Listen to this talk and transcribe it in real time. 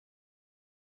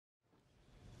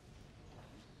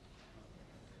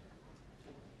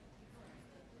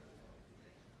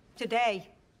Today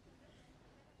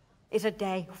is a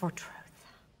day for truth.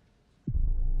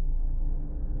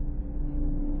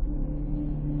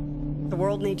 The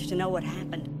world needs to know what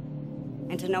happened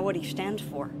and to know what he stands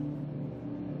for.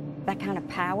 That kind of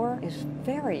power is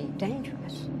very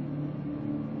dangerous.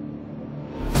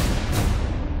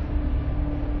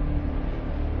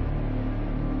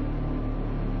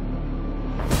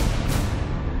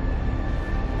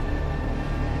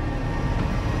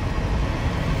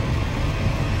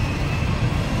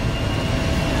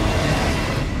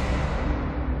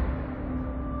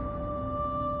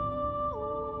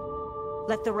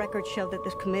 Let the record show that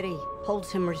this committee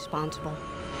holds him responsible.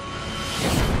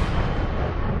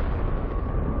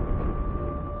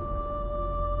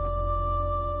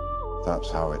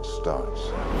 That's how it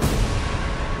starts.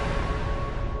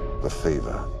 The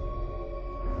fever.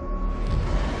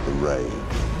 The rage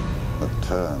that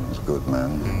turns good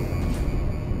men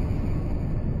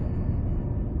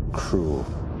cruel.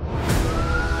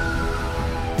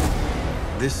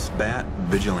 This bat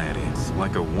vigilante is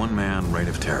like a one-man reign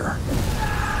of terror.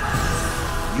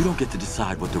 You don't get to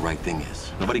decide what the right thing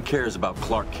is. Nobody cares about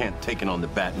Clark Kent taking on the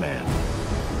Batman.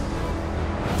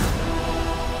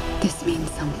 This means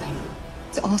something.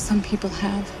 It's all some people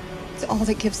have. It's all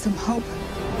that gives them hope.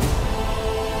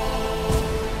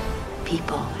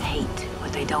 People hate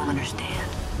what they don't understand.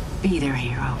 Be their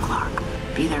hero, Clark.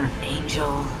 Be their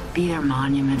angel. Be their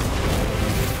monument.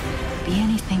 Be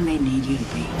anything they need you to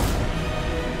be.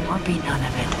 Or be none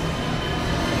of it.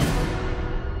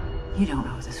 You don't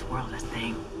owe this world a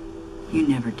thing. You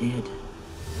never did.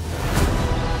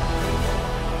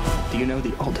 Do you know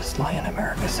the oldest lie in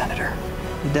America, Senator?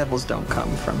 The devils don't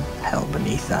come from hell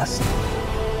beneath us.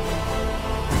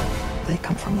 They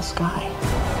come from the sky.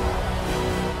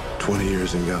 20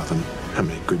 years in Gotham. How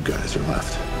many good guys are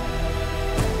left?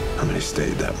 How many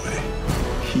stayed that way?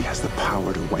 He has the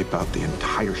power to wipe out the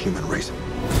entire human race.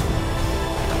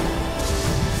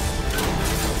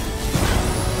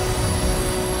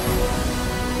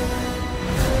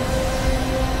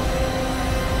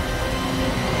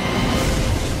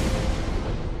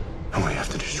 And we have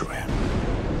to destroy him.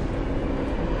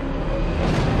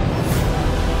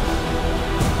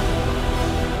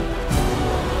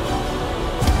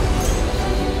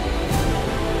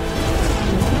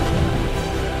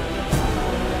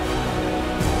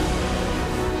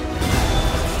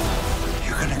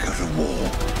 You're gonna go to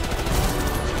war.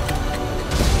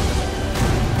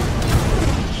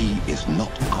 He is not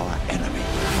our enemy.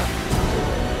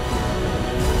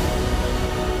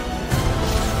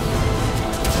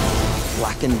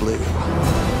 Black and blue.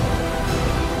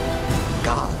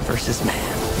 God versus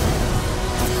man.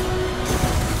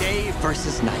 Day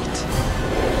versus night.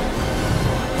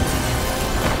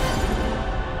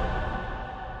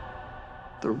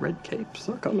 The red capes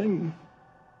are coming.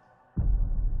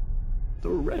 The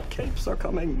red capes are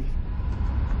coming.